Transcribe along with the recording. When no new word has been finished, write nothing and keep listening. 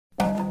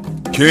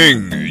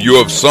King, you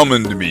have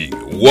summoned me.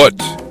 What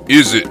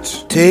is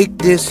it? Take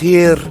this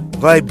here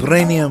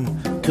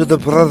vibranium to the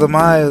Brother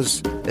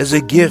Miles as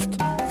a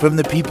gift from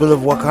the people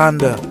of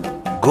Wakanda.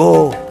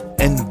 Go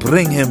and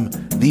bring him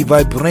the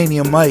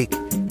vibranium mic.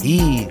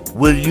 He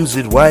will use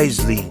it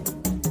wisely.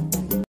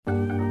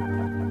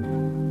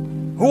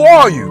 Who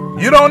are you?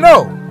 You don't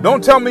know.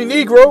 Don't tell me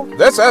Negro.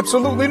 That's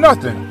absolutely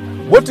nothing.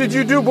 What did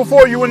you do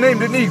before you were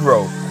named a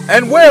Negro?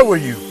 And where were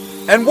you?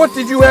 And what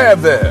did you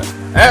have there?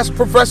 Ask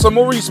Professor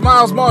Maurice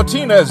Miles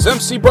Martinez,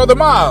 MC Brother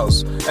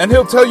Miles, and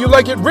he'll tell you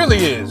like it really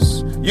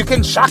is. You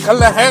can shackle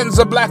the hands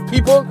of black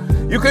people.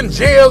 You can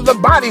jail the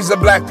bodies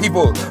of black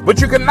people,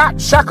 but you cannot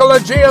shackle or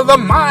jail the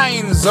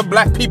minds of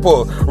black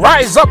people.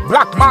 Rise up,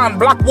 black man,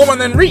 black woman,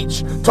 and reach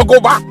to go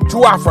back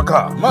to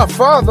Africa. My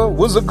father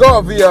was a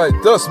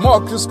Garveyite, thus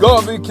Marcus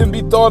Garvey can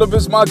be thought of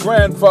as my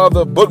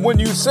grandfather. But when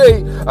you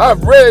say,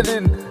 I've read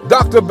in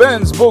Dr.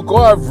 Ben's book,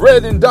 or I've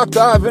read in Dr.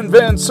 Ivan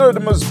Van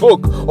Sertima's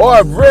book, or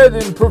I've read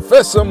in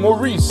Professor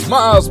Maurice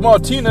Miles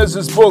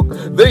Martinez's book,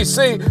 they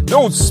say,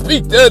 don't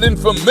speak that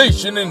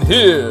information in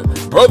here.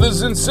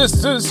 Brothers and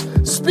sisters,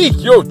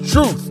 speak your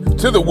truth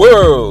to the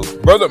world.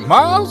 Brother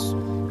Miles,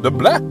 the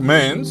black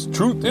man's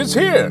truth is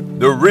here.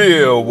 The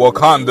Real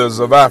Wakandas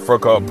of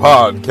Africa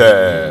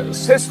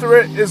podcast.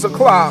 History is a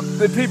clock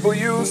that people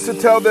use to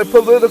tell their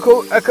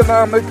political,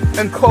 economic,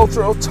 and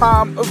cultural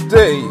time of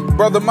day.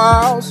 Brother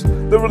Miles,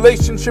 the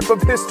relationship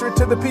of history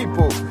to the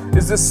people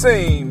is the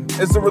same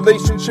as the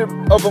relationship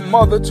of a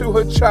mother to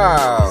her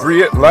child.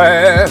 Free at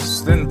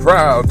last and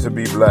proud to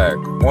be black.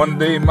 One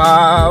day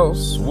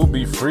Miles will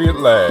be free at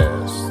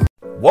last.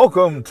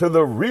 Welcome to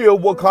the Real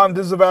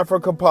Wakandas of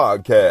Africa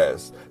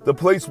podcast, the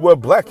place where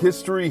black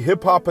history,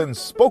 hip-hop, and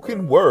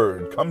spoken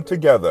word come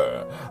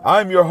together.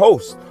 I'm your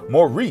host,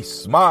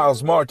 Maurice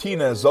Miles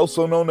Martinez,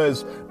 also known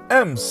as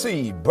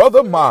MC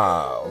Brother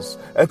Miles.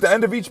 At the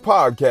end of each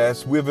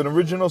podcast, we have an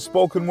original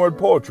spoken word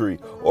poetry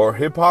or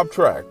hip-hop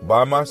track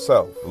by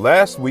myself.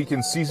 Last week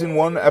in Season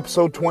 1,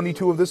 Episode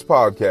 22 of this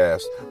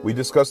podcast, we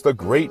discussed the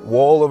Great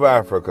Wall of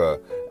Africa,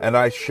 and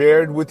I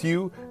shared with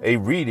you a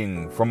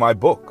reading from my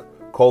book,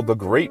 called The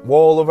Great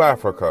Wall of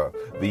Africa,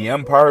 the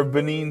Empire of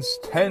Benin's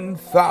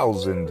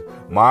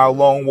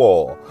 10,000-mile-long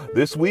wall.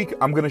 This week,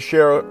 I'm going to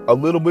share a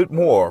little bit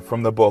more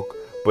from the book,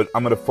 but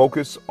I'm going to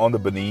focus on the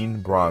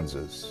Benin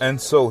bronzes.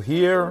 And so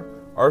here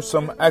are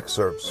some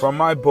excerpts from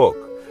my book.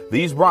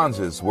 These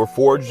bronzes were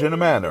forged in a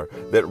manner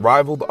that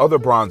rivaled other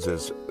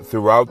bronzes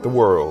throughout the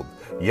world.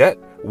 Yet,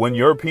 when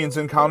Europeans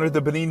encountered the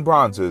Benin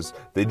bronzes,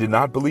 they did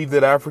not believe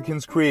that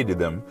Africans created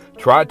them,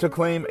 tried to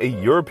claim a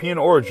European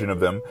origin of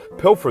them,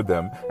 pilfered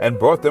them, and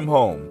brought them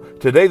home.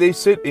 Today they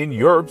sit in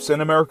Europe's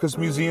and America's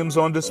museums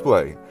on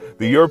display.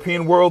 The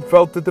European world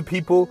felt that the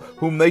people,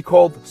 whom they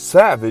called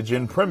savage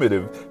and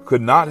primitive,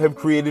 could not have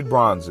created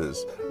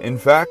bronzes. In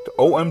fact,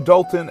 O.M.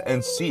 Dalton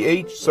and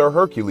C.H. Sir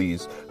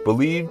Hercules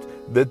believed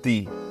that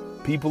the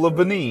people of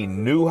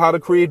Benin knew how to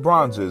create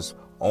bronzes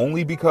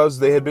only because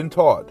they had been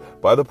taught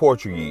by the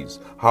Portuguese.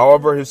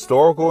 However,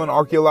 historical and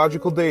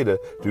archaeological data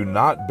do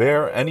not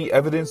bear any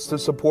evidence to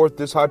support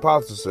this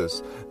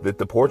hypothesis that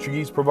the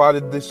Portuguese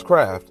provided this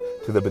craft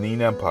to the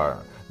Benin Empire.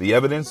 The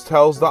evidence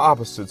tells the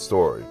opposite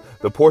story.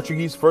 The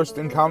Portuguese first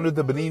encountered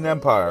the Benin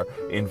Empire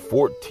in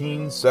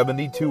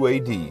 1472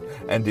 AD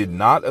and did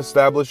not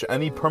establish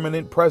any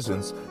permanent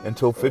presence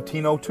until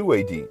 1502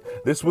 AD.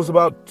 This was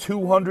about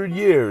 200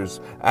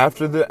 years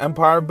after the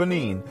Empire of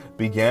Benin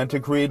began to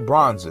create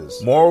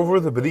bronzes.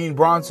 Moreover, the Benin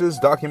bronzes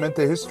document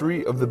the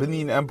history of the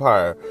Benin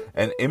Empire,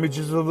 and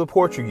images of the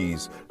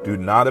Portuguese do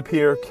not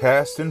appear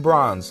cast in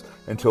bronze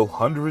until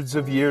hundreds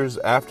of years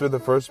after the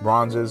first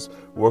bronzes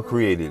were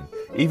created.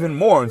 Even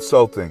more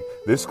insulting,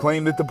 this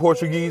claim that the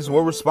Portuguese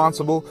were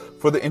responsible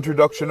for the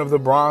introduction of the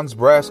bronze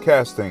brass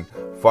casting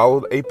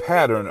followed a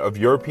pattern of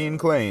European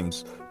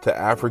claims to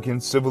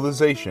African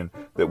civilization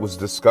that was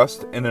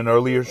discussed in an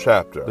earlier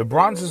chapter. The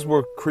bronzes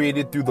were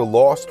created through the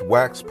lost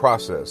wax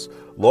process.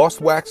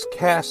 Lost wax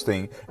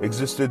casting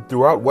existed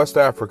throughout West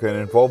Africa and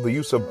involved the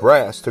use of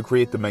brass to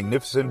create the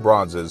magnificent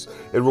bronzes.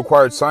 It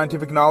required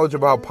scientific knowledge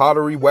of how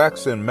pottery,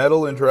 wax, and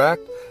metal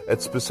interact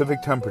at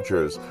specific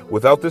temperatures.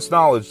 Without this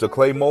knowledge, the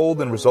clay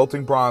mold and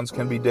resulting bronze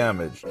can be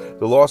damaged.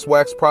 The lost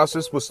wax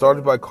process was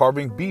started by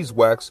carving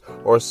beeswax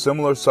or a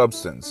similar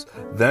substance.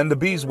 Then the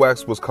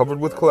beeswax was covered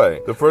with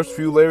clay. The first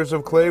few layers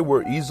of clay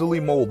were easily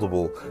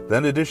moldable.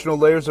 Then additional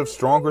layers of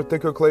stronger,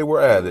 thicker clay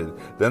were added.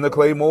 Then the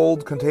clay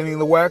mold containing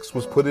the wax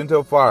was put into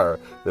a fire.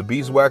 The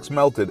beeswax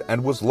melted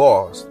and was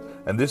lost.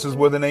 And this is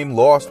where the name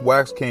lost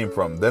wax came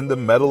from. Then the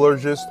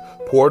metallurgist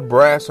poured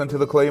brass into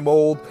the clay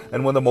mold,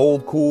 and when the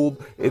mold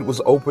cooled, it was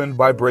opened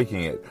by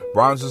breaking it.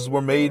 Bronzes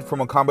were made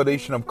from a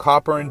combination of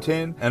copper and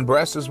tin, and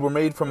brasses were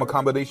made from a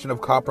combination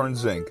of copper and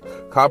zinc.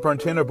 Copper and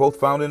tin are both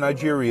found in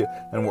Nigeria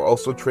and were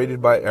also traded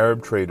by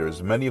Arab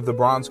traders. Many of the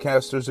bronze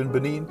casters in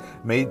Benin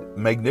made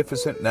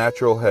magnificent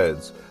natural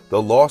heads.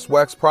 The lost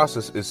wax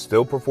process is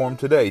still performed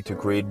today to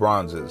create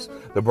bronzes.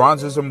 The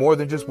bronzes are more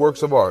than just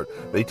works of art.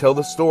 They tell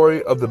the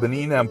story of the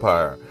Benin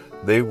Empire.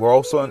 They were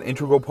also an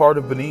integral part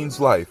of Benin's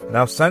life.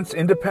 Now, since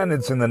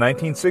independence in the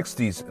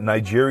 1960s,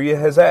 Nigeria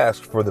has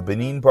asked for the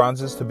Benin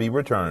bronzes to be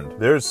returned.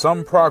 There is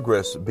some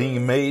progress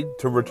being made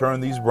to return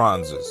these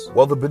bronzes.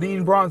 While the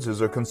Benin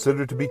bronzes are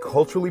considered to be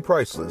culturally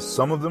priceless,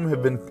 some of them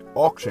have been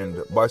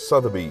auctioned by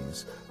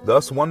Sotheby's.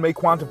 Thus, one may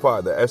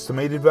quantify the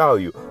estimated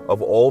value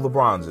of all the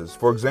bronzes.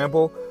 For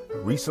example,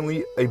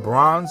 recently, a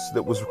bronze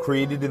that was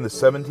created in the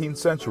 17th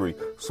century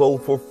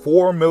sold for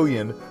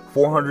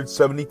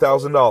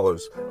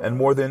 $4,470,000, and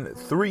more than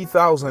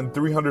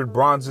 3,300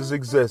 bronzes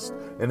exist,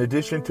 in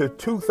addition to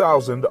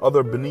 2,000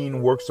 other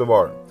Benin works of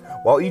art.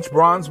 While each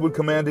bronze would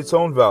command its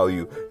own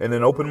value in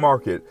an open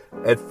market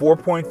at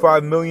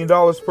 $4.5 million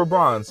per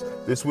bronze,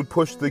 this would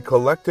push the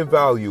collective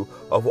value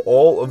of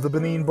all of the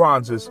Benin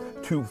bronzes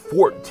to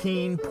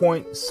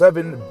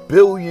 $14.7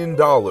 billion.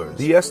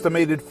 The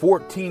estimated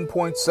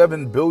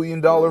 $14.7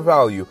 billion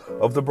value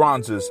of the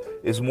bronzes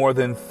is more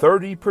than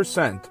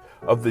 30%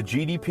 of the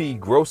GDP,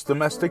 gross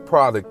domestic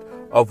product,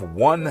 of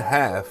one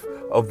half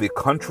of the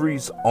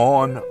countries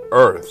on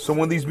earth. So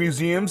when these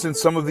museums in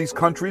some of these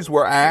countries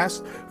were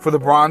asked for the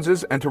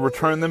bronzes and to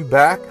return them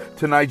back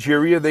to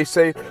Nigeria, they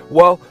say,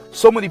 well,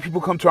 so many people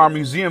come to our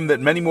museum that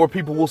many more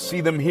people will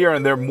see them here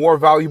and they're more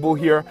valuable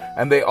here.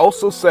 And they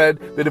also said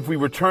that if we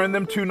return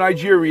them to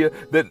Nigeria,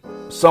 that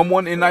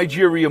someone in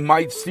Nigeria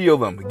might steal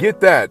them.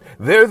 Get that.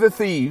 They're the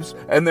thieves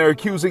and they're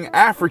accusing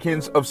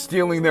Africans of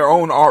stealing their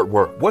own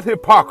artwork. What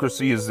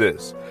hypocrisy is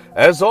this?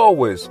 As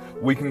always,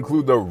 we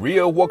conclude the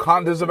Real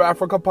Wakandas of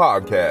Africa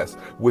podcast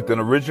with an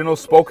original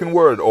spoken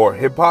word or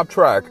hip-hop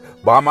track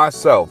by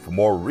myself,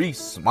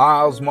 Maurice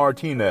Miles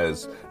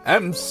Martinez,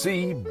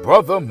 MC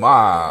Brother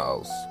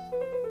Miles.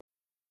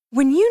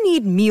 When you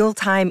need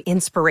mealtime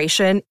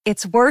inspiration,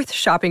 it's worth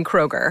shopping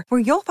Kroger, where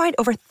you'll find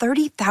over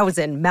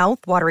 30,000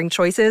 mouth-watering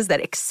choices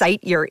that excite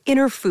your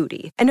inner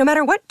foodie. And no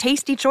matter what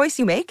tasty choice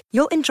you make,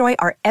 you'll enjoy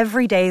our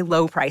everyday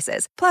low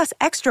prices, plus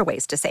extra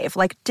ways to save,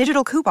 like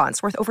digital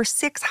coupons worth over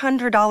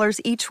 $600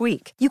 each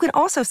week. You can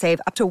also save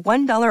up to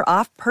 $1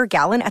 off per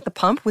gallon at the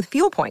pump with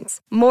fuel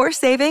points. More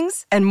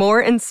savings and more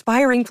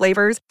inspiring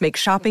flavors make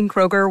shopping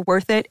Kroger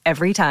worth it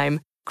every time.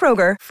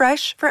 Kroger,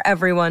 fresh for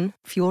everyone.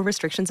 Fuel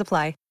restrictions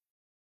apply.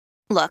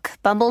 Look,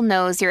 Bumble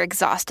knows you're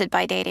exhausted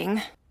by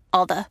dating.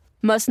 All the,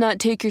 must not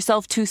take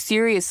yourself too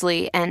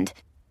seriously, and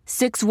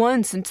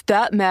 6'1" since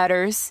that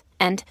matters,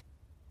 and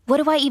what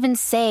do I even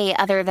say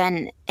other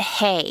than,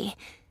 hey?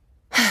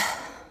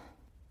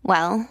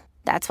 Well,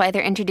 that's why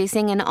they're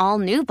introducing an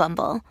all-new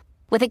Bumble,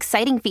 with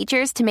exciting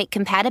features to make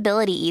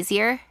compatibility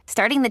easier,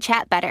 starting the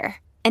chat better,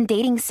 and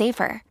dating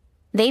safer.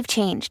 They've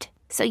changed,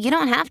 so you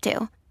don't have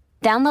to.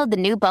 Download the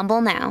new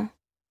Bumble now.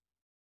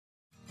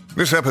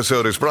 This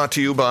episode is brought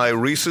to you by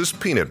Reese's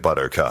Peanut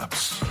Butter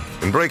Cups.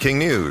 In breaking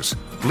news,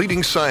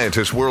 leading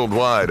scientists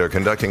worldwide are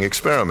conducting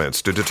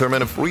experiments to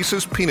determine if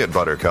Reese's Peanut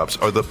Butter Cups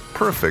are the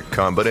perfect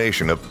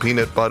combination of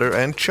peanut butter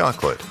and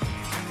chocolate.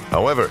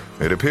 However,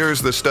 it appears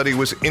the study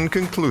was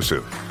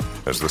inconclusive,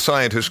 as the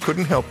scientists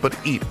couldn't help but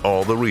eat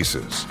all the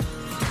Reese's.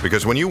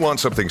 Because when you want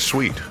something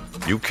sweet,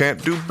 you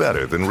can't do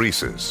better than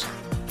Reese's.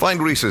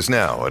 Find Reese's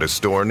now at a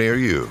store near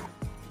you.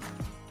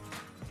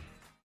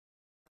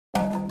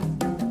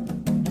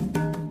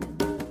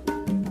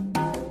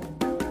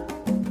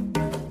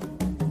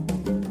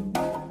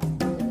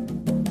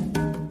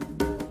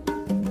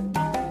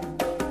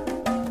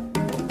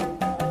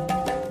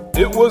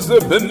 It was the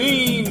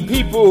Benin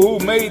people who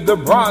made the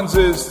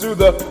bronzes through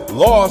the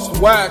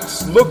lost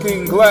wax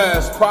looking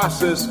glass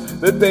process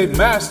that they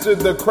mastered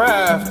the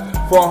craft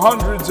for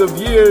hundreds of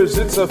years.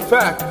 It's a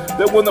fact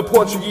that when the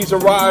Portuguese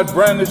arrived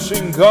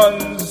brandishing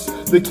guns,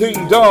 the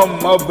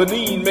kingdom of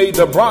Benin made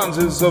the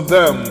bronzes of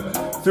them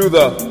through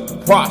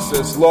the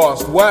process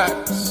lost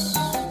wax.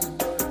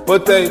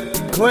 But they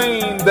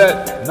claimed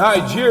that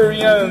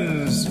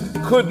Nigerians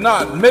could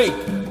not make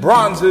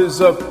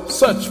bronzes of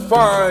such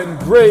fine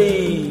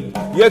grade,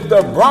 yet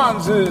the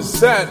bronzes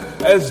sat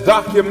as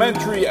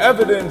documentary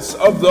evidence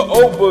of the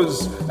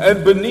Obas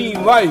and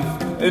Benin life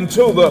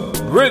until the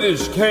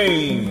British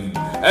came.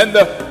 And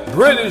the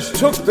British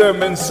took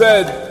them and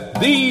said,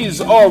 "These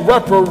are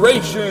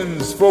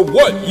reparations for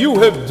what you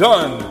have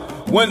done,"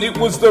 when it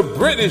was the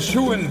British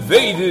who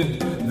invaded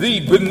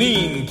the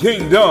Benin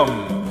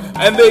kingdom.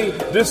 And they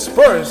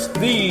dispersed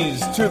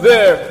these to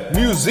their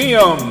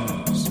museums.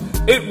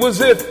 It was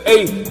as if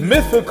a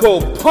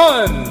mythical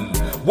pun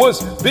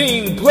was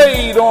being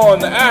played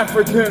on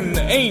African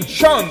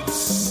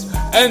ancients.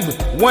 And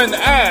when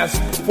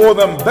asked for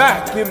them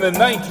back in the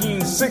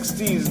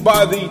 1960s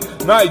by the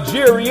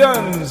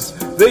Nigerians,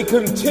 they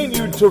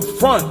continued to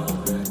front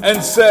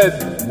and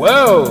said,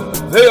 well,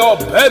 they are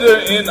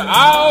better in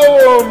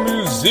our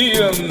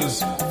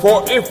museums,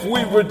 for if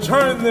we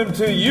return them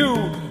to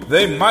you,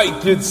 they might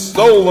get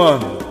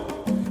stolen.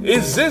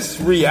 Is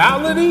this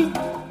reality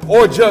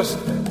or just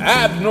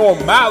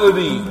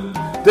abnormality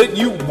that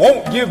you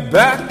won't give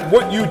back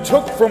what you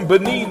took from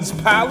Benin's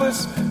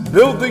palace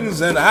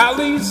buildings and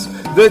alleys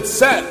that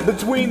sat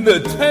between the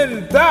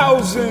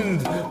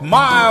 10,000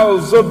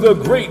 miles of the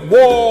Great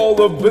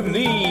Wall of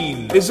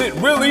Benin? Is it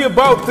really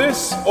about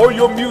this, or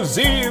your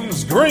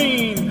museum's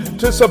green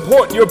to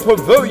support your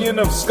pavilion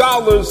of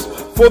scholars?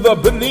 For the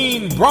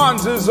Benin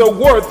bronzes are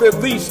worth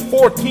at least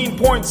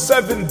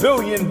 $14.7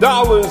 billion,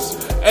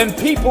 and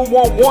people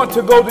won't want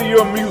to go to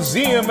your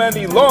museum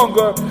any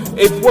longer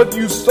if what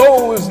you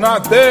stole is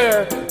not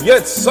there.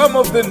 Yet some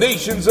of the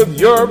nations of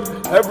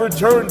Europe have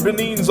returned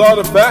Benin's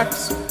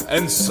artifacts,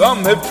 and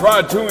some have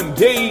tried to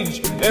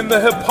engage in the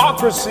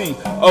hypocrisy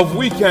of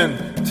we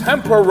can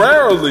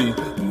temporarily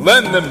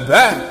lend them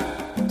back.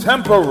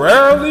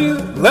 Temporarily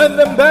lend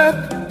them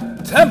back?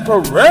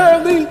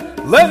 Temporarily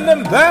lend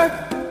them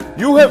back?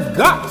 You have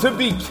got to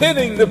be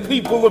kidding the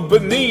people of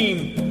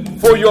Benin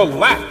for your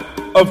lack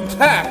of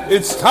tact.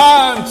 It's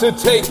time to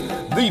take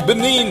the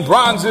Benin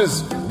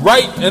bronzes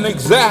right and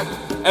exact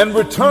and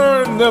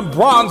return the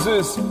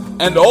bronzes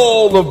and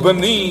all of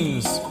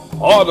Benin's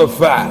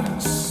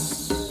artifacts.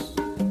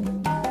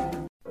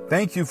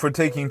 Thank you for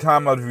taking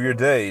time out of your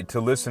day to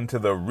listen to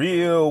the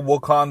Real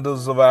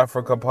Wakandas of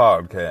Africa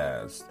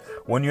podcast.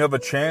 When you have a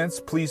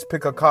chance, please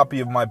pick a copy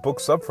of my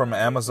books up from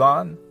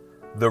Amazon.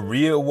 The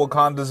Real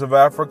Wakandas of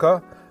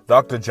Africa,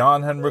 Dr.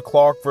 John Henrik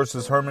Clarke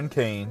versus Herman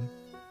Cain.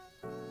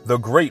 The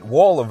Great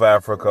Wall of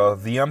Africa,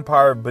 the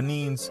Empire of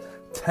Benin's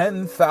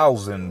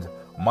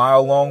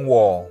 10,000-mile-long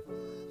wall.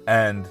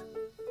 And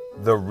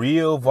The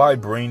Real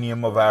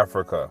Vibranium of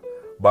Africa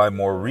by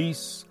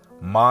Maurice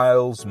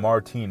Miles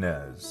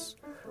Martinez.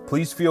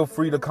 Please feel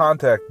free to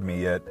contact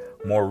me at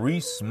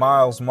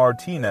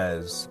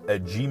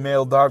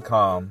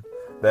mauricemilesmartinez@gmail.com.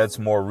 That's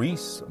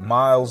Maurice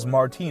Miles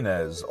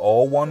Martinez,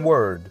 all one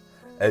word,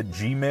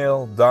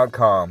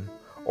 @gmail.com,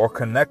 or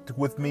connect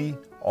with me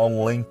on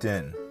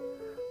LinkedIn.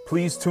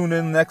 Please tune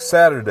in next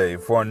Saturday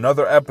for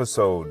another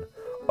episode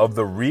of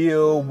the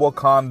Real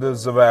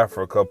Wakandas of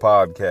Africa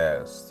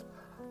podcast.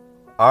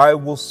 I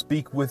will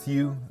speak with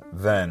you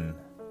then.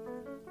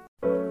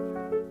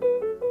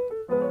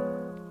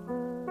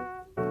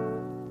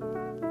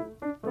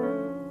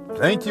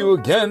 Thank you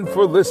again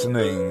for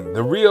listening.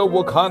 The Real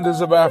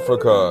Wakandas of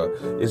Africa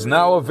is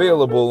now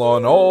available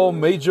on all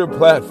major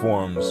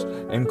platforms,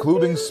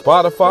 including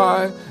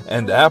Spotify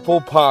and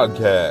Apple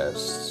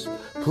Podcasts.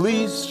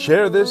 Please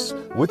share this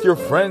with your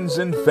friends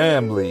and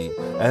family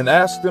and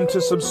ask them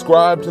to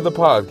subscribe to the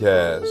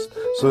podcast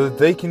so that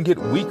they can get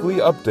weekly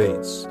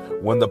updates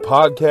when the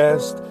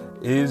podcast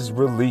is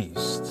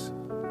released.